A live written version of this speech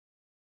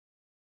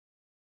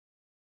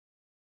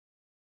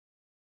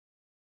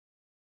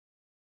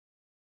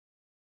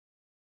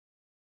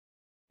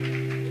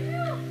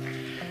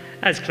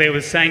As Claire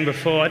was saying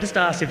before, I just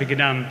asked if we could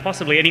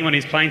possibly anyone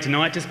who's playing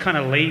tonight just kind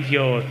of leave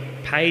your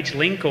page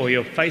link or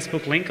your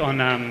Facebook link on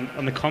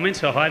the comments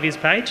for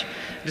HiViz page.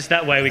 Just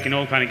that way we can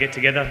all kind of get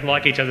together,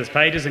 like each other's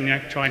pages, and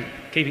try and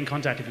keep in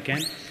contact if we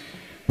can.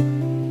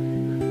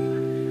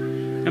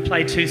 I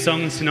played 2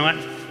 songs tonight.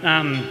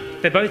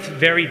 They're both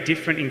very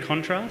different in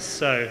contrast.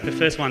 So the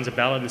first one's a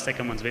ballad and the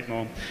second one's a bit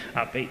more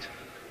upbeat.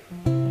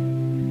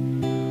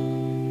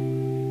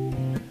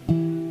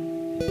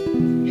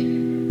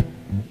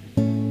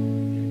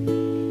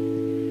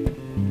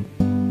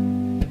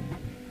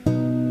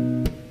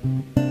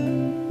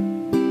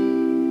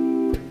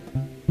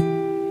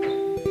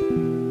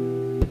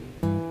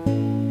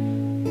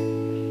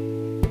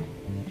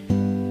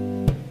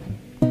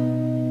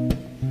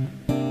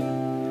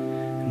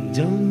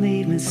 Don't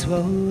leave me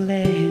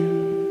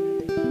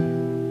swollen,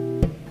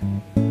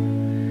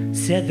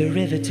 said the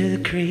river to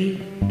the creek.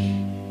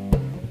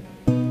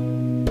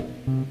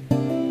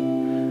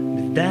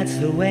 But that's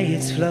the way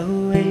it's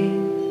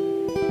flowing,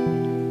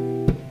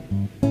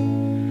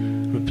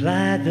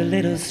 replied the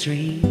little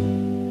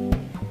stream.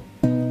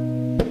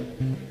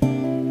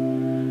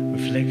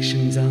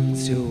 Reflections on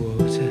still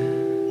water,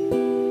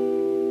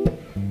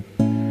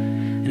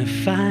 and I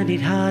find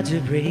it hard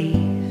to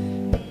breathe.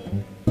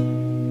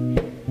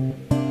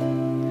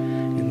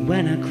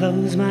 When I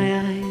close my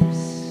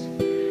eyes,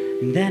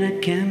 then I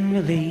can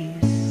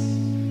release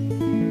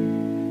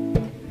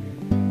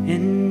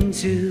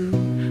into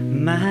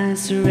my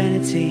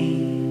serenity,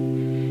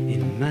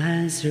 in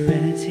my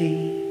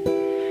serenity,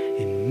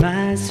 in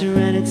my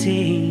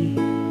serenity,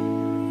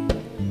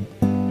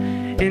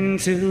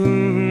 into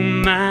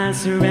my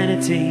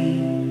serenity,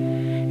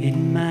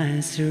 in my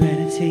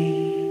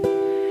serenity,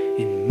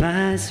 in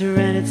my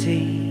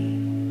serenity.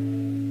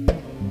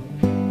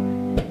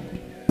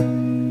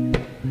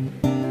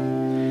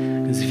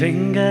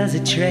 Fingers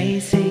are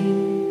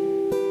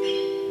tracing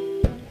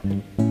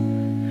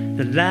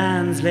the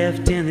lines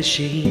left in the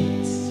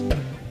sheets,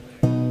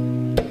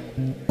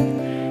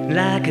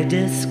 like a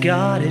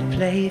discarded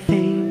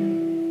plaything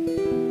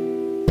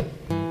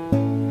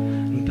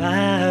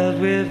piled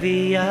with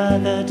the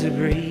other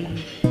debris,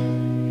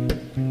 and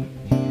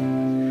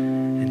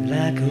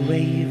like a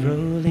wave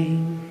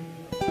rolling,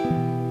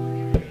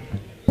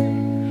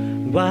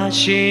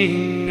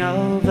 washing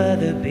over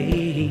the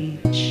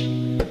beach.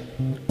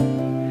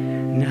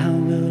 I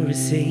will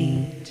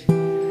recede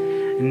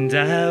and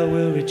I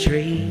will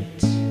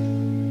retreat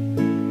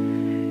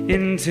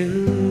into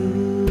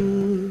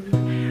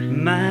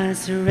my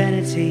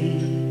serenity,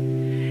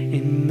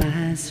 in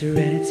my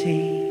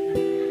serenity,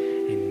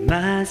 in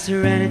my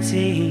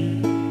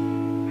serenity,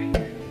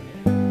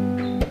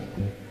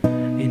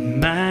 in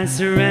my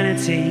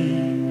serenity,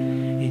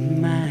 in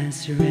my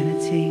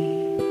serenity,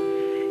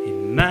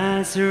 in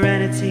my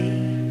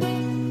serenity.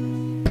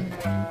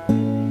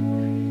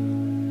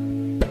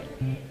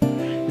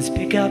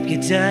 Pick up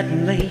your dirt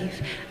and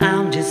leave.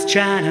 I'm just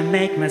trying to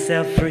make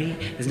myself free.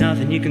 There's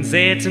nothing you can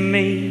say to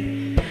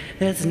me.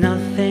 There's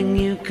nothing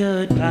you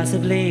could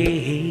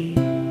possibly.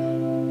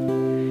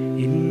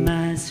 In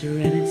my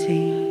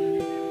serenity,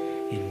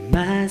 in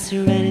my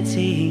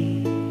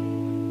serenity.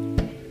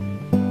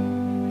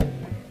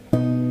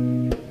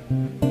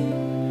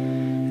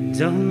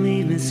 Don't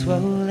leave me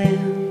swollen,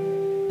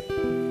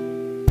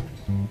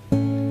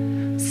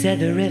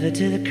 said the river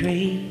to the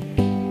creek.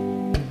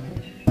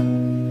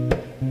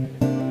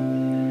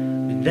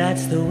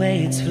 That's the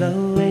way it's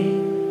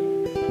flowing,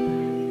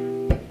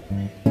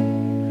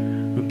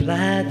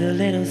 replied the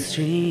little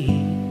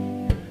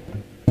stream.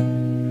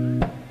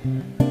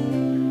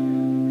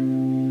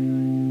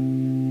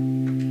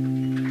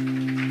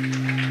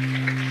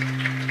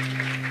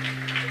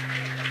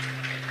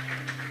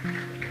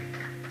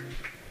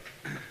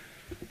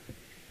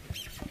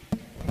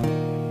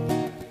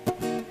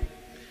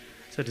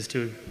 So just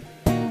to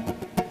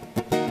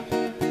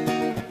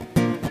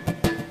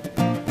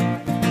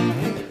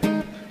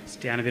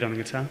down a bit on the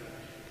guitar.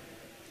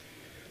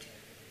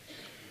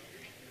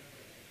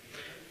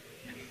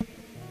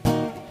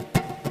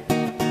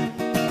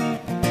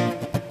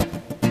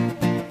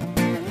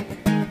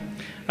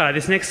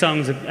 This next song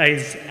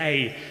is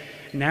a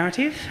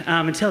narrative.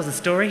 It tells the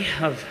story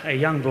of a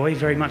young boy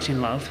very much in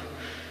love,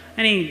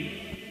 and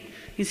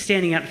he's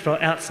standing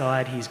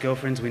outside his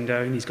girlfriend's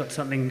window, and he's got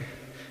something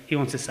he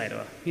wants to say to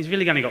her. He's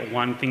really only got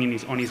one thing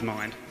on his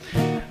mind.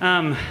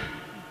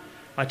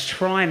 I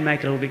try and make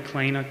it a little bit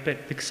cleaner,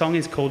 but the song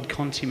is called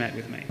Consummate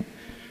With Me.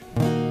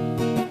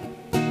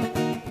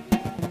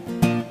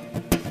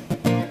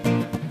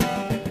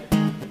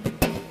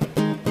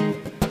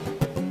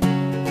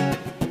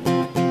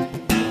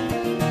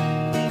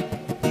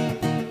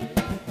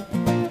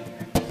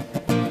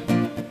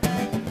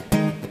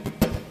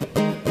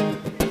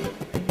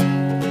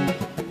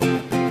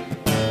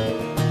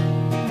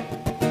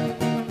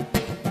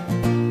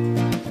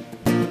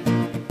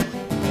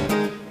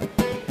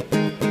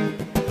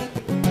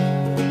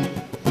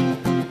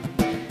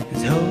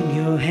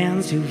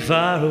 Too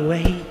far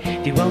away,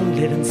 You won't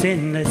live in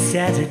sinless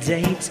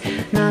Saturdays.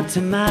 Not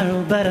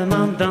tomorrow, but a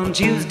month on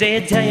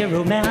Tuesday. Tell your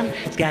old man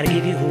he's gotta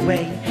give you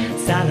away.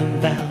 Solemn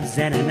vows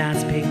and a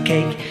nice big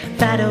cake.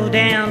 Fat old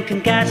down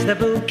can catch the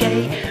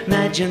bouquet.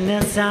 Imagine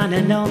this on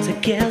an altar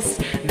kiss.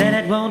 Then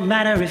it won't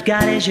matter if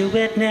God is your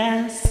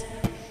witness.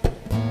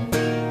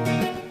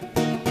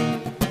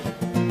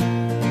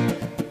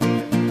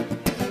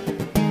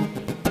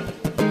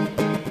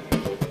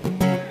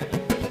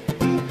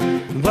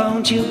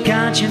 Won't you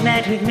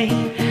consummate with me,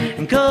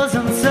 and cause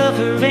I'm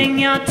suffering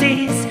your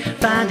tears?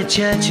 Find a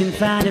church and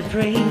find a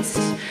priest,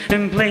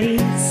 and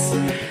please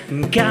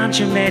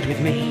consummate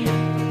with me.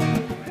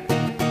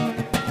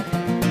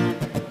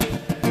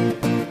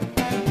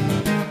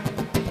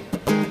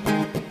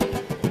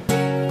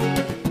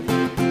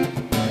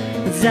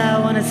 So I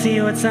wanna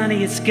see what's under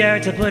your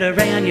skirt. I'll put a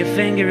ring on your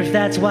finger if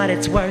that's what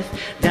it's worth.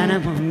 Then I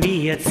won't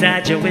be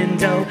outside your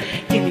window.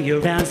 Give me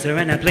your answer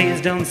and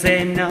please don't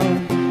say no.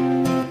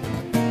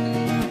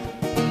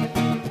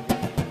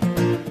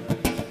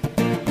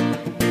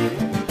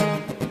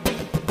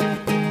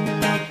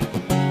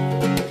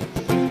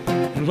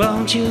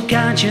 Won't you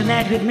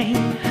consummate with me,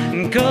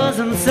 cause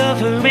I'm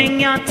suffering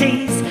your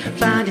tears?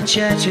 Find a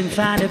church and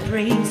find a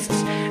priest,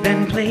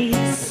 then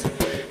please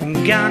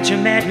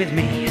consummate with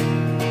me.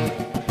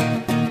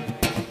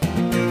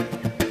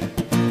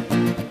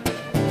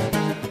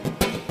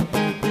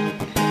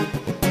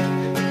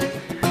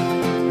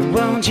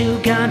 Won't you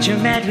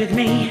consummate with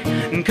me,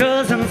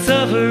 cause I'm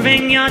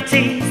suffering your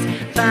tears?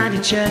 Find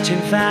a church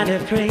and find a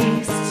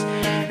priest,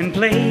 and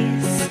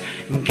please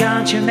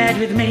consummate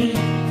with me.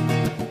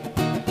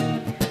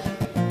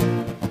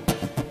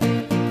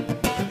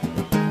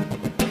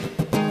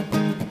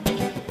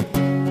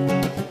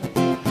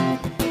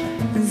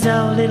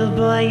 So little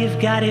boy,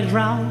 you've got it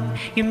wrong.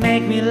 You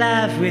make me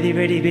laugh with your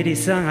itty bitty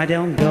song. I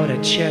don't go to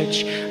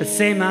church or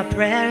say my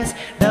prayers.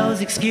 Those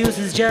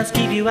excuses just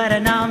keep you at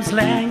an arm's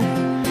length.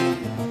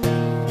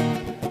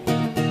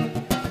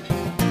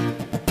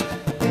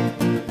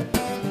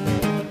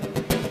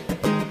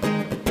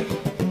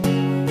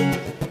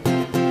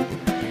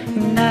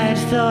 And I had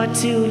thought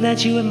to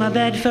let you in my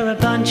bed for a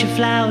bunch of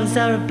flowers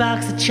or a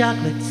box of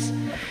chocolates.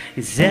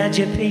 You said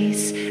your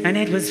piece, and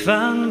it was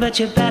fun, but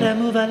you better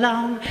move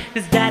along,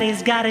 'cause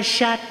Daddy's got a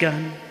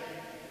shotgun.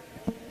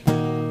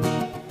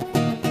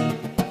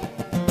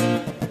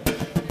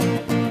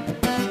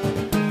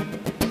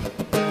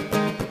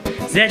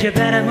 Said you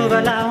better move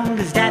along,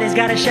 'cause Daddy's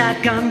got a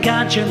shotgun.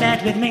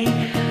 Consummate with me,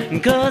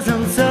 'cause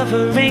I'm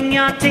suffering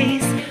your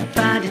tears.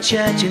 Find a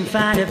church and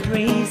find a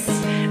priest,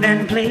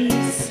 then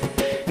please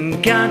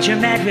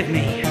consummate with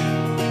me.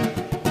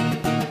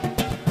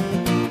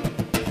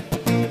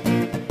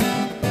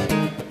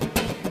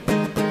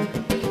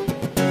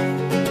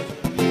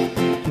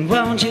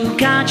 Won't you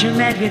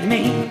consummate with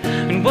me?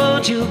 And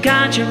won't you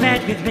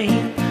consummate with me?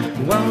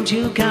 Won't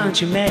you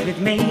consummate with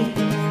me?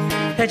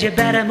 That you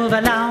better move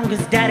along,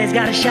 'cause Daddy's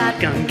got a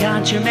shotgun.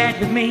 Consummate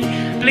with me,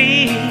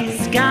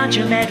 please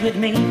consummate with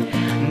me.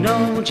 No,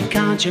 won't you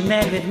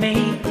consummate with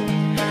me?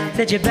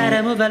 That you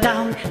better move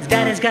along, 'cause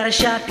Daddy's got a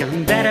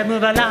shotgun. Better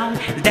move along,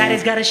 'cause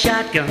Daddy's got a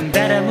shotgun.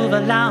 Better move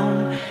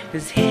along,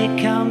 'cause here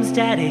comes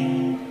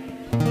Daddy.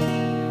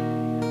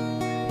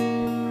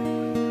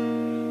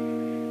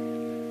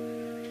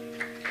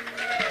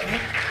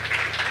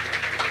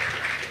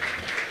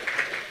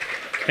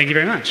 Thank you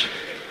very much.